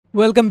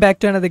Welcome back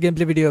to another game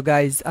play video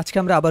guys. আজকে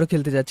আমরা আবারও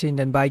খেলতে যাচ্ছি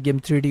ইন্ডিয়ান বাইক গেম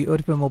 3D ওর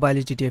মোবাইল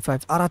GTA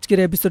 5। আর আজকের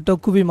এপিসোডটাও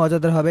খুবই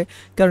মজাদার হবে,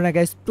 কারণ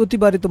গাইজ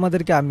প্রতিবারই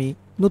তোমাদেরকে আমি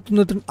নতুন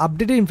নতুন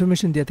আপডেটের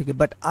ইনফরমেশন দিয়ে থাকি,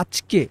 বাট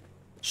আজকে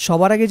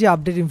সবার আগে যে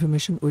আপডেট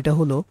ইনফরমেশন ওইটা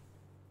হলো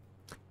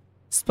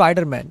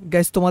স্পাইডারম্যান।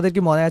 গাইজ তোমাদের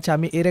কি মনে আছে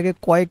আমি এর আগে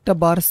কয়েকটা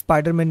বার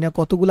স্পাইডারম্যান নিয়ে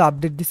কতগুলো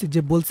আপডেট দিচ্ছি,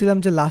 যে বলছিলাম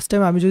যে লাস্ট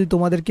টাইম আমি যদি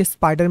তোমাদেরকে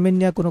স্পাইডারম্যান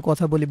নিয়ে কোনো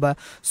কথা বলি বা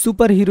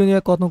সুপার হিরো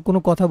নিয়ে কোনো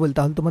কথা বলি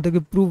তাহলে তোমাদেরকে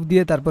প্রুফ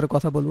দিয়ে তারপরে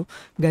কথা বলবো।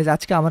 গাইজ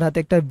আজকে আমার হাতে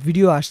একটা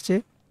ভিডিও আসছে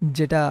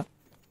যেটা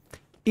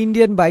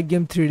ইন্ডিয়ান বাইক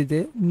গেম 3Dতে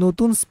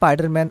নতুন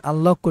স্পাইডারম্যান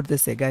আনলক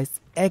করতেছে। গাইজ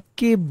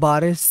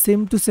একেবারে সেম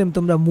টু সেম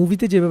তোমরা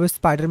মুভিতে যেভাবে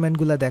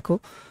স্পাইডারম্যানগুলো দেখো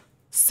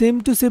সেম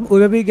টু সেম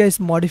ওইভাবেই গাইস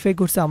মডিফাই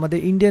করছে আমাদের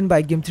ইন্ডিয়ান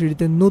বাইক গেম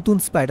 3Dতে নতুন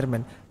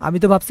স্পাইডারম্যান। আমি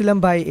তো ভাবছিলাম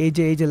ভাই এই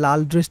যে লাল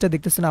ড্রেসটা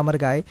দেখতেছেন আমার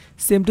গায়ে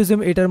সেম টু সেম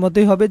এটার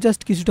মতোই হবে,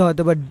 জাস্ট কিছুটা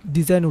হয়তো বা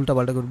ডিজাইন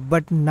উল্টাপাল্টা করবো,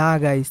 বাট না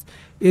গাইস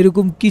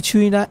এরকম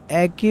কিছুই না।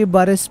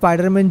 একেবারে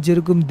স্পাইডারম্যান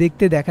যেরকম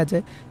দেখতে দেখা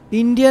যায়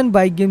Indian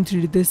bike game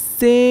 3Dতে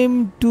same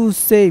to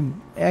same,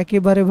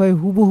 একেবারে ভাই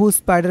হুবহু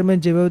স্পাইডারম্যান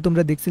যেভাবে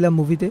তোমরা দেখছিলাম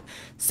মুভিতে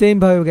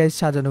সেমভাবে গাইস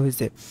সাজানো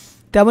হয়েছে।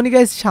 তেমনই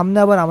গাইজ সামনে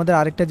আবার আমাদের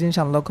আরেকটা জিনিস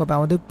আনলক হবে,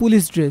 আমাদের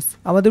পুলিশ ড্রেস।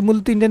 আমাদের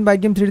মূলত ইন্ডিয়ান বাইক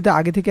গেম 3Dতে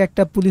আগে থেকে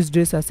একটা পুলিশ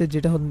ড্রেস আছে,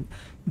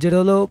 যেটা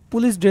হলো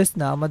পুলিশ ড্রেস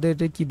না, আমাদের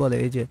কি বলে,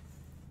 এই যে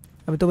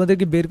আমি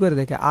তোমাদেরকে বের করে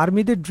দেখে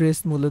আর্মিদের ড্রেস,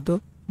 মূলত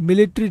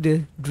মিলিটারি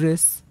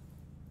ড্রেস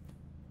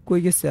কই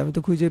গেছে আমি তো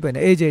খুঁজেই পাই না।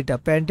 এই যে এটা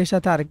প্যান্টের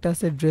সাথে আরেকটা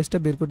আছে, ড্রেসটা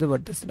বের করতে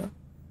পারতেছি না।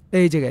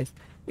 এই যে গাইজ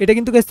এটা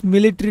কিন্তু গাইজ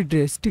মিলিটারি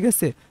ড্রেস, ঠিক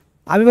আছে।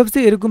 আমি ভাবছি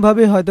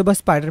এরকমভাবে হয়তো বা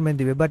স্পাইডারম্যান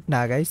দিবে, বাট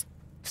না গাইজ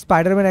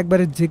স্পাইডারম্যান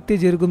একবারে দেখতে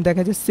যেরকম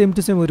দেখা যায় সেম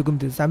টু সেম ওইরকম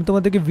দিতেছে। আমি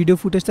তোমাদেরকে ভিডিও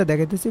ফুটেজটা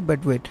দেখাইতেছি,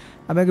 বাট ওয়েট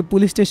আমি আগে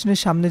পুলিশ স্টেশনের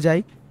সামনে যাই,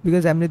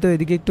 বিকজ এমনি তো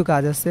এদিকে একটু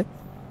কাজ আছে।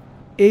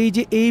 এই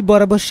যে এই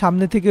বরাবর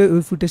সামনে থেকে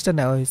ওই ফুটেজটা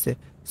নেওয়া হয়েছে।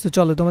 সো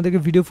চলো তোমাদেরকে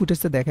ভিডিও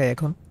ফুটেজটা দেখাই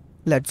এখন,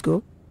 লেটস গো।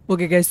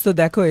 ওকে গাইস, তো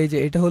দেখো এই যে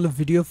এটা হলো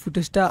ভিডিও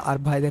ফুটেজটা, আর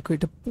ভাই দেখো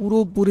এটা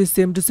পুরোপুরি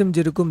সেম টু সেম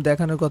যেরকম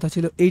দেখানোর কথা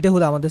ছিল এইটা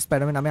হলো আমাদের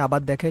স্পাইডারম্যান। আমি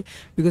আবার দেখাই,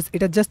 বিকজ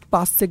এটা জাস্ট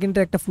 5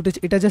 সেকেন্ডের একটা ফুটেজ,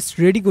 এটা জাস্ট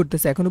রেডি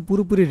করতেছে, এখনো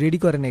পুরোপুরি রেডি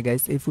করে নেই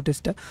গাইস এই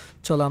ফুটেজটা।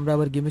 চলো আমরা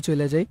আবার গেমে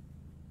চলে যাই।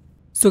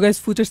 সো গাইস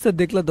ফুটেজটা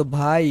দেখলা তো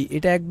ভাই,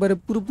 এটা একবারে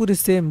পুরোপুরি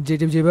সেম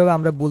যেভাবে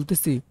আমরা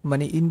বলতেছি,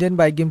 মানে ইন্ডিয়ান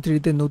বাইক গেম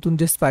 3তে নতুন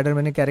যে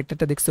স্পাইডারম্যানের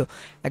ক্যারেক্টারটা দেখছো,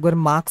 একবার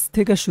মাস্ক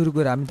থেকে শুরু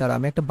করে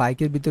আমি একটা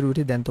বাইকের ভিতরে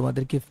উঠে দেন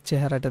তোমাদেরকে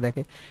চেহারাটা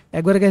দেখে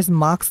একবার গাইস,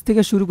 মাস্ক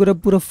থেকে শুরু করে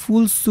পুরো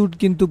ফুল স্যুট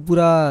কিন্তু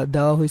পুরা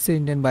দেওয়া হয়েছে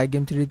ইন্ডিয়ান বাইক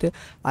গেম 3তে।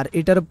 আর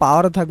এটার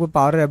পাওয়ারও থাকবে,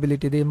 পাওয়ারের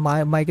অ্যাবিলিটি দিয়ে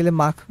মাইকেলের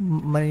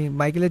মানে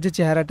মাইকেলের যে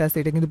চেহারাটা আছে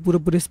এটা কিন্তু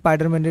পুরোপুরি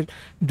স্পাইডারম্যানের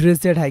ড্রেস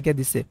দিয়ে ঢাইকা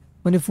দিছে,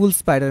 মানে ফুল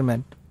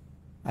স্পাইডারম্যান।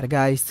 আর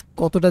গাইস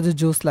কতটা যে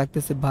জোস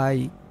লাগতেছে ভাই,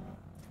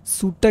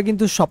 স্যুটটা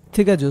কিন্তু সব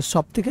থেকে জোস,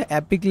 সব থেকে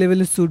অ্যাপিক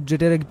লেভেলের স্যুট,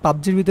 যেটা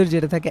পাবজির ভিতরে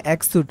যেটা থাকে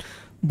এক স্যুট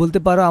বলতে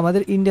পারো,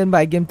 আমাদের ইন্ডিয়ান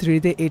বাইক গেম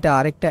 3তে এটা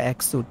আরেকটা এক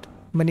স্যুট,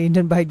 মানে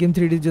ইন্ডিয়ান বাইক গেম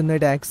 3ডির জন্য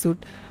এটা এক স্যুট।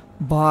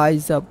 ভাই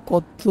সাব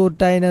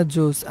কতটাই না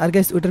জোস। আর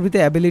গাইস ওটার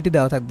ভিতরে অ্যাবিলিটি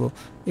দেওয়া থাকবো,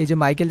 এই যে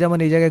মাইকেল যেমন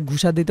এই জায়গায়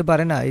ঘুষা দিতে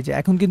পারে না, এই যে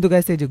এখন কিন্তু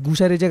গাইস এই যে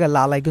ঘুষার এই জায়গায়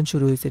লাল আইকন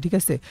শুরু হয়েছে, ঠিক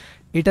আছে।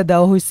 এটা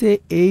দেওয়া হয়েছে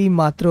এই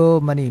মাত্র,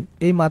 মানে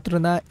এই মাত্র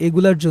না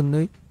এগুলার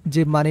জন্যই,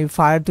 যে মানে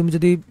ফায়ার তুমি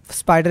যদি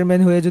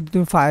স্পাইডারম্যান হয়ে যদি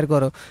তুমি ফায়ার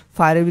করো,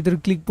 ফায়ারের ভিতরে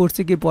ক্লিক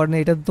পড়ছে কি পড়ে না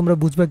এটা তো তোমরা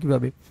বুঝবা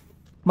কীভাবে।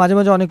 মাঝে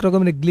মাঝে অনেক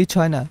রকমের গ্লিচ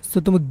হয় না, সো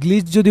তুমি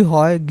গ্লিচ যদি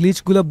হয়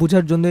গ্লিচগুলো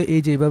বোঝার জন্য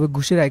এই যে এইভাবে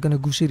ঘুষের আইকনে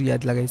ঘুষের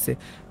ইয়াদ লাগাইছে,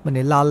 মানে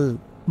লাল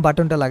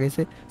বাটনটা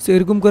লাগাইছে। সো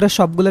এরকম করে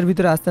সবগুলোর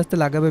ভিতরে আস্তে আস্তে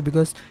লাগাবে,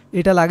 বিকজ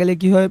এটা লাগালে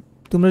কি হয়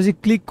তোমরা যে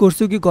ক্লিক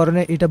করছো কি করো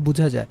না এটা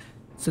বোঝা যায়।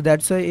 সো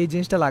দ্যাটস ওয়াই এই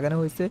জিনিসটা লাগানো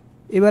হয়েছে।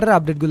 এবারের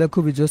আপডেটগুলো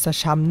খুবই জোস, আর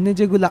সামনে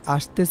যেগুলো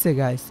আসতেছে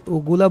গাইস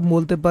ওগুলা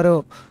বলতে পারো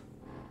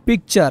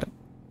পিকচার,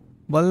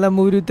 বললাম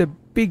মুভিতে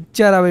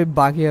পিকচার আমি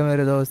বাকি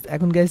মেরে দোস্ত।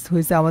 এখন গাইস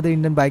হয়েছে আমাদের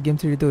ইন্ডিয়ান বাইক গেম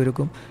 3 তো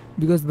এরকম,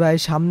 বিকজ ভাই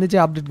সামনে যে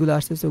আপডেটগুলো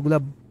আসতেছে ওগুলো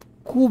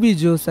খুবই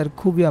জোস আর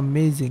খুবই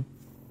অ্যামেজিং।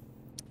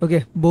 ওকে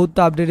বহুত তো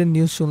আপডেটের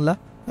নিউজ শুনলা,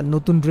 আর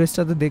নতুন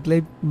ড্রেসটা তো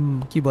দেখলেই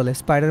কি বলে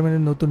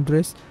স্পাইডারম্যানের নতুন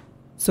ড্রেস।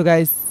 সো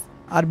গাইস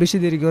আর বেশি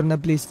দেরি করো না,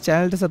 প্লিজ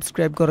চ্যানেলটা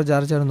সাবস্ক্রাইব করো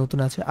যারা যারা নতুন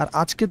আছে। আর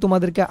আজকে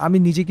তোমাদেরকে আমি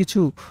নিজে কিছু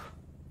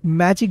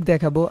ম্যাজিক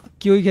দেখাবো,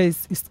 কেউই গাইস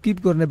স্কিপ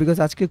করে না, বিকজ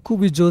আজকে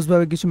খুবই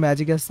জোসভাবে কিছু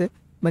ম্যাজিক আছে,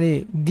 মানে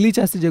গ্লিচ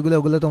আছে যেগুলো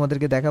ওগুলো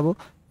তোমাদেরকে দেখাবো।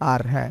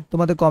 আর হ্যাঁ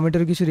তোমাদের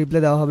কমেন্টের কিছু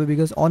রিপ্লাই দেওয়া হবে,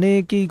 বিকজ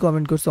অনেকেই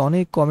কমেন্ট করছে,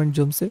 অনেক কমেন্ট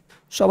জমছে,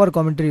 সবার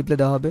কমেন্টে রিপ্লাই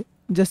দেওয়া হবে।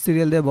 জাস্ট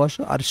সিরিয়াল দিয়ে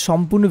বসো আর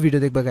সম্পূর্ণ ভিডিও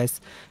দেখবে গাইস,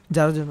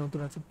 যারা যারা নতুন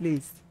আছে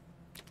প্লিজ।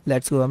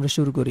 লেটস গো আমরা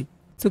শুরু করি।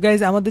 সো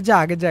গাইজ আমাদের যে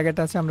আগের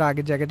জায়গাটা আছে আমরা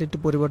আগের জায়গাটা একটু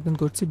পরিবর্তন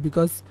করছি,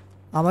 বিকজ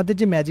আমাদের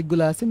যে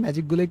ম্যাজিকগুলো আছে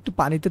ম্যাজিকগুলো একটু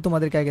পানিতে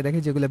তোমাদেরকে আগে দেখে,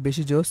 যেগুলো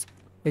বেশি জোস।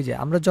 এই যে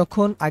আমরা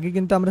যখন আগে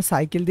কিন্তু আমরা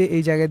সাইকেল দিয়ে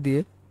এই জায়গা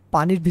দিয়ে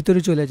পানির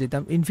ভিতরে চলে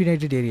যেতাম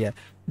ইনফিনাইটেড এরিয়া,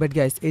 বাট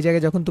গাইস এই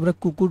জায়গায় যখন তোমরা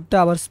কুকুরটা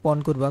আবার স্পন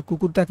করবা,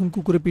 কুকুরটা এখন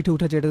কুকুরের পিঠে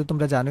উঠা যেটা তো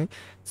তোমরা জানোই।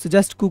 সো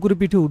জাস্ট কুকুরের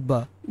পিঠে উঠবা,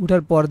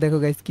 উঠার পর দেখো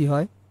গাইস কি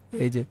হয়,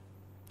 এই যে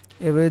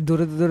এবারে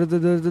দৌড়াতে দৌড়াতে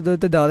দৌড়াতে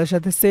দৌড়াতে দেওয়ালের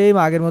সাথে সেম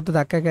আগের মতো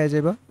ধাক্কা খেয়ে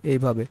যাবা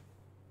এইভাবে,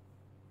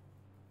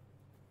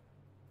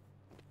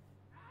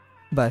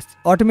 বাস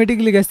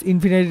অটোমেটিকলি গ্যাস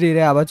ইনফিনিটি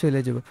এরিয়া আবার চলে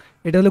যাবো।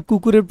 এটা হলো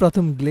কুকুরের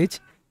প্রথম গ্লিচ।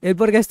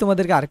 এরপর গ্যাস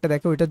তোমাদেরকে আরেকটা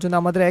দেখো, ওইটার জন্য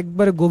আমাদের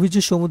একবারে গভীর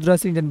যে সমুদ্র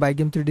আছে ইন্ডিয়ান বাইক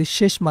গেম 3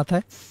 শেষ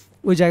মাথায়,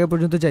 ওই জায়গা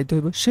পর্যন্ত যাইতে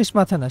হইব। শেষ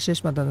মাথা না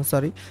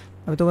সরি,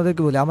 আমি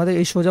তোমাদেরকে বলি আমাদের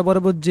এই সোজা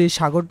বরাবর যে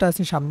সাগরটা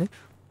আছে সামনে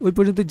ওই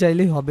পর্যন্ত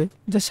যাইলেই হবে,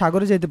 যা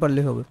সাগরে যাইতে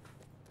পারলেই হবে।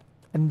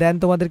 অ্যান্ড দেন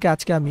তোমাদেরকে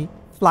আজকে আমি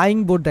ফ্লাইং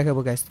বোট দেখাবো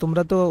গাইস।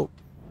 তোমরা তো,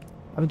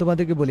 আমি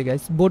তোমাদেরকে বলি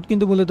গাইস, বোট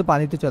কিন্তু মূলত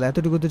পানিতে চলে,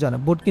 এতটুকু তো জানো।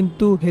 বোট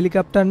কিন্তু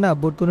হেলিকপ্টার না,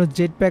 বোট কোনো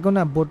জেট প্যাকও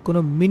না, বোট কোনো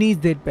মিনি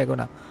জেট প্যাকও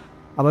না,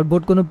 আবার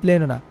বোট কোনো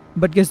প্লেনও না।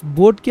 বাট গাইস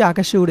বোট কি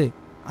আকাশে উড়ে?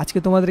 আজকে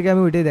তোমাদেরকে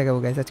আমি ওইটাই দেখাবো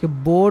গাইস। আজকে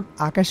বোট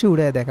আকাশে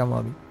উড়ে দেখাবো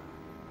আমি।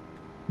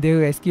 দেখো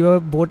গাইস কীভাবে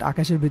বোট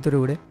আকাশের ভিতরে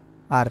উড়ে।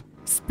 আর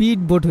স্পিড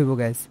বোট হইব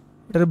গাইস,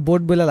 এটার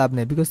বোট বলে লাভ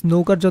নেই, বিকজ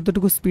নৌকার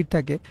যতটুকু স্পিড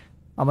থাকে,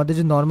 আমাদের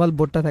যে নর্মাল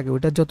বোটটা থাকে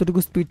ওটার যতটুকু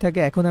স্পিড থাকে,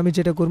 এখন আমি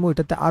যেটা করবো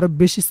ওইটাতে আরও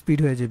বেশি স্পিড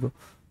হয়ে যাব।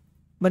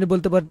 মানে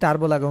বলতে পারি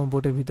টার্বো লাগাবো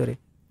বোটের ভিতরে,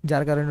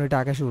 যার কারণে ওইটা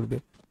আকাশে উঠবে।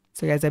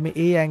 সো গাইস আমি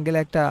এই অ্যাঙ্গেলে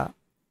একটা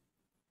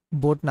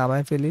বোট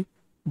নামায় ফেলি।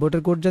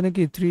 বোটের কোড জানে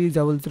কি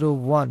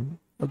 3001।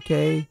 ওকে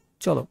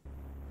চলো,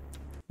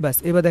 ব্যাস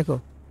এবার দেখো।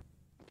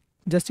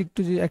 জাস্ট একটু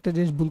একটা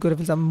জিনিস ভুল করে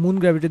ফেলছি, আমার মুন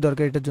গ্র্যাভিটি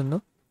দরকার এটার জন্য।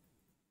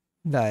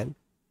 ডায়াল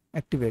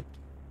অ্যাক্টিভেট,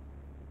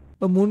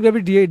 ও মুন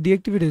গ্র্যাভিটি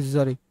ডিঅ্যাক্টিভেট হয়েছে,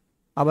 সরি।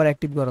 আবার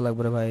অ্যাক্টিভ করা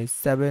লাগবে রে ভাই।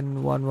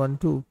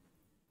 7112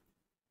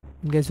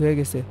 গ্যাস হয়ে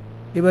গেছে।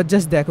 এবার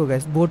জাস্ট দেখো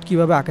গ্যাস বোট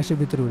কিভাবে আকাশের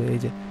ভিতরে উড়ে। এই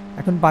যে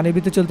এখন পানির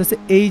ভিতরে চলতেছে,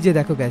 এই যে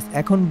দেখো গ্যাস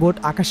এখন বোট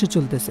আকাশে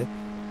চলতেছে।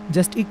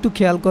 জাস্ট একটু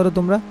খেয়াল করো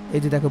তোমরা,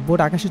 এই যে দেখো বোট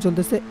আকাশে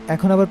চলতেছে,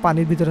 এখন আবার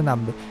পানির ভিতরে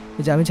নামবে।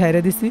 এই যে আমি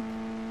ছাইরা দিছি,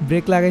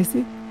 ব্রেক লাগাইছি,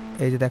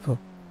 এই যে দেখো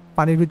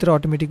পানির ভিতরে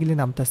অটোমেটিক্যালি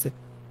নামতেছে,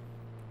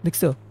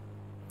 দেখছো?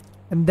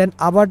 অ্যান্ড দেন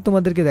আবার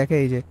তোমাদেরকে দেখে,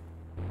 এই যে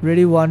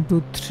রেডি 1 2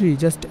 3,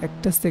 জাস্ট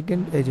একটা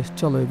সেকেন্ড। এই যে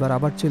চলো এবার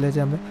আবার চলে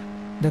যাই আমরা।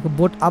 দেখো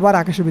বোট আবার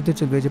আকাশের ভিতরে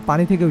চলবে, এই যে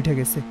পানি থেকে উঠে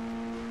গেছে।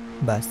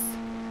 ব্যাস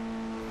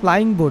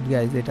ফ্লাইং বোট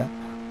গাইজ, এটা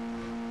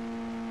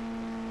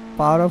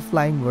পাওয়ার অফ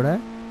ফ্লাইং বোট।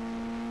 হ্যাঁ,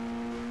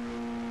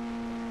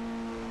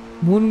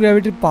 মুন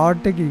গ্র্যাভিটির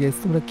পাওয়ারটা কি গাইজ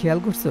তোমরা খেয়াল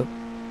করছো?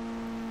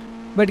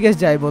 বাট গাইজ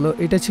যাই বলো,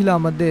 এটা ছিল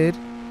আমাদের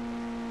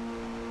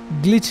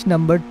গ্লিচ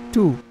নাম্বার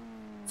 2।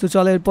 সো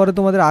চলো এরপরে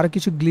তোমাদের আরও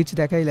কিছু গ্লিচ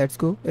দেখাই, লেটস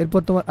গো। এরপর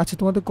তোমার আচ্ছা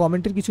তোমাদের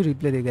কমেন্টের কিছু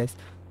রিপ্লাই দিই গাইজ।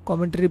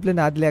 কমেন্টের রিপ্লাই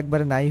না দিলে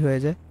একবারে নাই হয়ে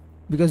যায়,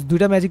 বিকজ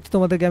দুইটা ম্যাজিক তো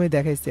তোমাদেরকে আমি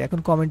দেখাইছি, এখন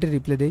কমেন্টের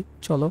রিপ্লাই দিই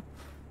চলো।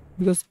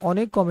 বিকজ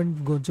অনেক কমেন্ট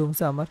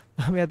জমছে আমার,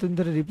 আমি এতদিন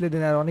ধরে রিপ্লাই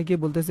দিই না, আর অনেকেই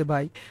বলতেছে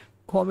ভাই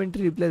কমেন্টে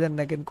রিপ্লাই দেন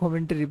না কেন,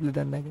 কমেন্টে রিপ্লাই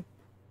দেন না কেন।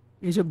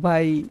 এইসব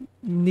ভাই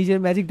নিজের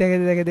ম্যাজিক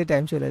দেখাতে দেখাতে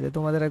টাইম চলে যায়,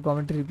 তোমাদের আর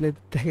কমেন্টে রিপ্লাই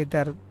দেখাতে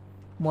আর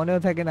মনেও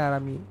থাকে না, আর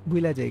আমি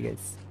ভুলা যাই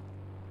গাইস।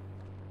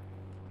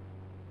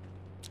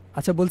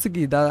 আচ্ছা বলছে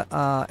কি দাদা,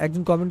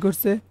 একজন কমেন্ট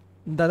করছে,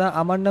 দাদা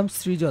আমার নাম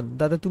সৃজন,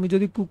 দাদা তুমি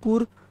যদি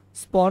কুকুর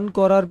স্পন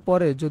করার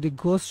পরে যদি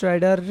গোস্ট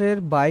রাইডারের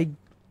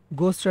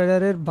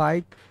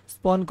বাইক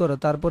স্পন করো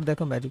তারপর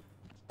দেখো ম্যাজিক।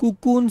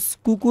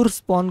 কুকুর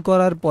স্পন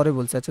করার পরে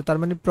বলছে, আচ্ছা তার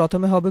মানে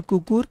প্রথমে হবে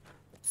কুকুর।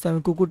 সো আমি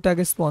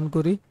কুকুরটাকে স্পন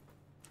করি,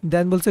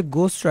 দেন বলছে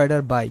গোস্ট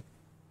রাইডার বাইক।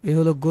 এই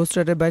হলো গোস্ট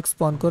রাইডার বাইক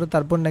স্পন করো,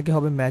 তারপর নাকি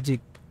হবে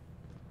ম্যাজিক।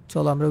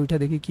 চলো আমরা ওইটা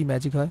দেখি কি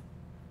ম্যাজিক হয়।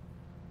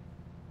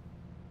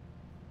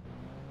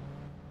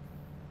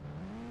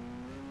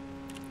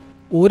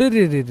 ওরে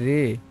রে রে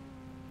রে,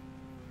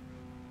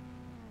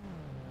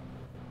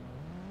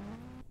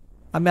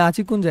 আমি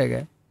আছি কোন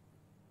জায়গায়?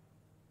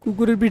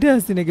 কুকুরের পিঠে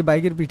আসছি নাকি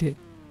বাইকের পিঠে?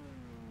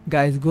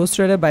 গাইস গোস্ট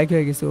রাইডার বাইক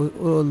হয়ে গেছে,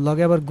 ও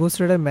লগে আবার গোস্ট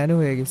রাইডার ম্যানও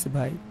হয়ে গেছে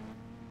ভাই।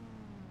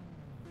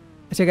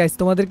 আচ্ছা গাইস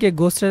তোমাদেরকে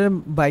গোস্ট রাইডার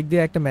বাইক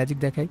দিয়ে একটা ম্যাজিক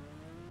দেখাই।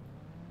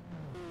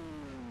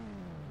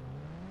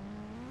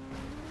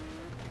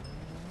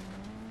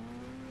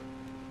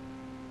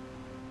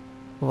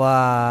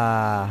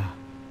 ওয়াহ,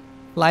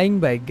 ফ্লাইং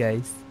বাইক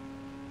গাইস,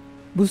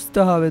 বুঝতে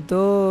হবে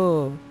তো।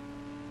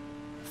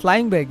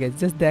 ফ্লাইং বাইক গাইস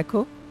জাস্ট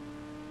দেখো,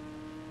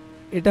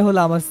 এটা হলো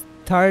আমার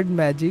থার্ড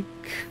ম্যাজিক।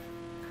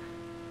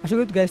 আশা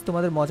করি গাইস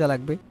তোমাদের মজা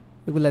লাগবে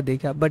এগুলা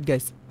দেখা। বাট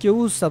গাইস কেউ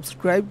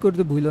সাবস্ক্রাইব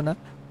করতে ভুলো না,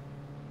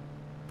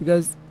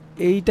 বিকজ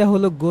এইটা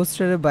হলো গোস্ট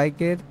রাইডার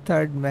বাইকের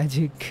থার্ড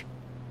ম্যাজিক।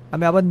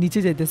 আমি আবার নিচে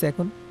যাইতেছি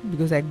এখন,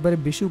 বিকজ একবারে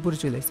বেশি উপরে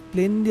চলে আসছি।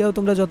 প্লেন দিয়েও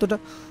তোমরা যতটা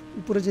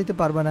উপরে যেতে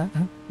পারবা না,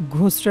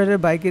 ঘোস্ট রাইডার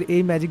বাইকের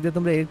এই ম্যাজিক দিয়ে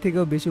তোমরা এর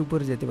থেকেও বেশি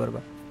উপরে যেতে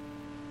পারবা।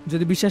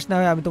 যদি বিশ্বাস না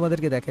হয় আমি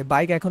তোমাদেরকে দেখাই,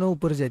 বাইক এখনও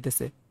উপরে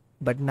যাইতেছে,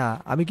 বাট না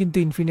আমি কিন্তু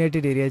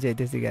ইনফিনিটেড এরিয়ায়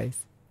যাইতেছি গাইস।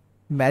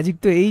 ম্যাজিক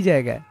তো এই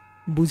জায়গায়,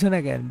 বুঝো না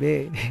কেন বে?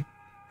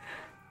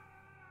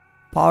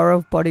 Power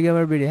of potty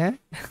gamer BD. হ্যাঁ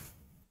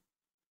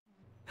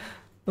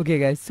ওকে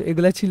গাইস,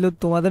 এগুলা ছিল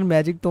তোমাদের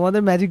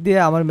ম্যাজিক দিয়ে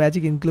আমার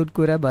ম্যাজিক ইনক্লুড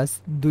করে, বাস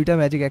দুইটা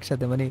ম্যাজিক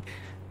একসাথে, মানে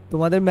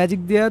তোমাদের ম্যাজিক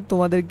দিয়ে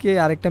তোমাদেরকে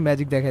আরেকটা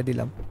ম্যাজিক দেখাই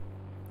দিলাম।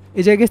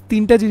 এই জায়গায়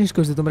তিনটা জিনিস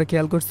করছি, তোমরা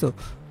খেয়াল করছো?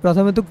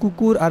 প্রথমে তো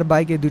কুকুর আর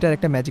বাইকে দুইটার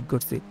একটা ম্যাজিক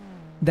করছি,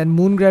 দেন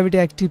মুন গ্র্যাভিটি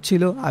অ্যাক্টিভ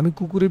ছিল, আমি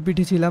কুকুরের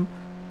পিঠে ছিলাম,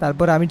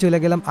 তারপর আমি চলে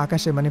গেলাম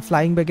আকাশে, মানে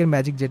ফ্লাইং ব্যাকের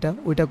ম্যাজিক যেটা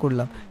ওইটা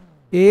করলাম।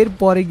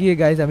 এরপরে গিয়ে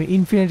গাইজ আমি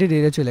ইনফিনিটেড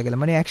এরিয়া চলে গেলাম,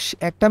 মানে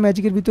একটা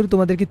ম্যাজিকের ভিতরে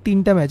তোমাদেরকে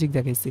তিনটা ম্যাজিক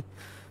দেখাইছি।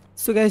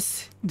 সো গাইস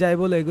যাই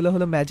বলো, এগুলো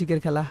হলো ম্যাজিকের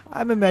খেলা,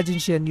 I M A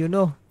magician you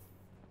know.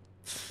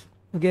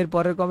 ওকে এর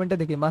পরের কমেন্টটা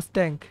দেখি,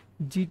 মাস্ট্যাঙ্ক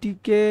जीटी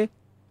के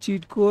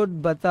चीट कोड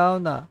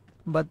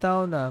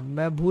बताओ ना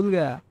मैं भूल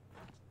गया,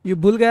 ये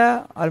भूल गया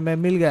और मैं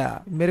मिल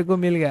गया, मेरे को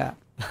मिल गया।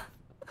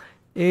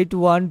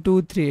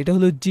 8123 এটা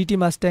হলো জিটি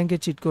মাস্ট্যাঙ্কের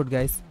চিট কোড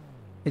গাইস।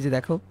 এই যে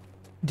দেখো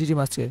জিটি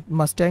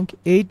মাস্ট্যাঙ্ক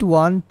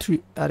 813,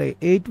 আরে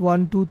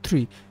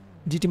 8123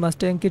 জিটি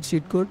মাস্ট্যাঙ্কের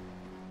চিট কোড।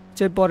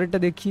 চাই পরেরটা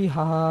দেখি,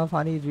 হা হা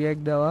ফানি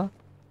রিয়াক্ট দেওয়া।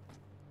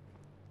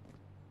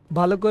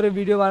 ভালো করে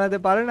ভিডিও বানাতে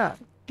পারে না,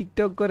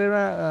 টিকটক করে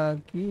না,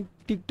 কি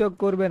টিকটক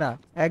করবে না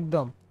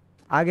একদম।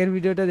 আগের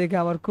ভিডিওটা দেখে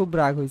আমার খুব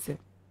রাগ হয়েছে।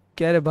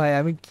 কে রে ভাই,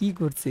 আমি কি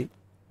করছি?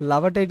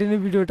 লাভা টাইটানের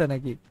ভিডিওটা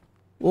নাকি?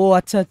 ও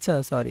আচ্ছা আচ্ছা,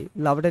 সরি।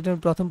 লাভা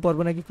টাইটানের প্রথম পর্ব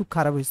নাকি খুব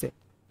খারাপ হয়েছে।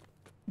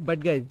 বাট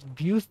গাইজ,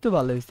 ভিউজ তো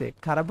ভালো হয়েছে।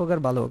 খারাপ হোক আর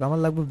ভালো হোক, আমার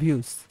লাগবে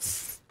views.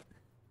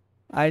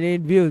 I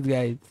need views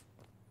guys.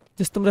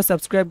 Just তোমরা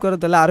সাবস্ক্রাইব করো,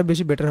 তাহলে আরো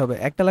বেশি বেটার হবে।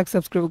 1 লাখ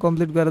সাবস্ক্রাইব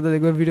কমপ্লিট করো তো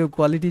দেখবে ভিডিও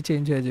কোয়ালিটি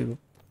চেঞ্জ হয়ে যাবে।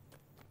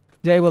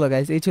 যাই বলো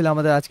গাইস, এই ছিল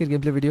আমাদের আজকের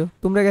গেমপ্লে ভিডিও।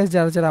 তোমরা গাইস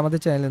যারা যারা আমাদের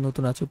চ্যানেলে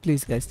নতুন আছো,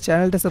 প্লিজ গাইস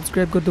চ্যানেলটা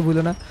সাবস্ক্রাইব করতে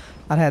ভুলো না।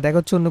 আর হ্যাঁ, দেখা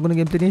হচ্ছে অন্য কোনো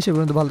গেমপ্লে নিয়ে। সে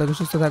পর্যন্ত ভালো থাকো,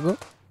 সুস্থ থাকো।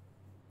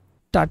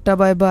 Tata,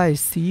 bye bye,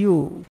 C you.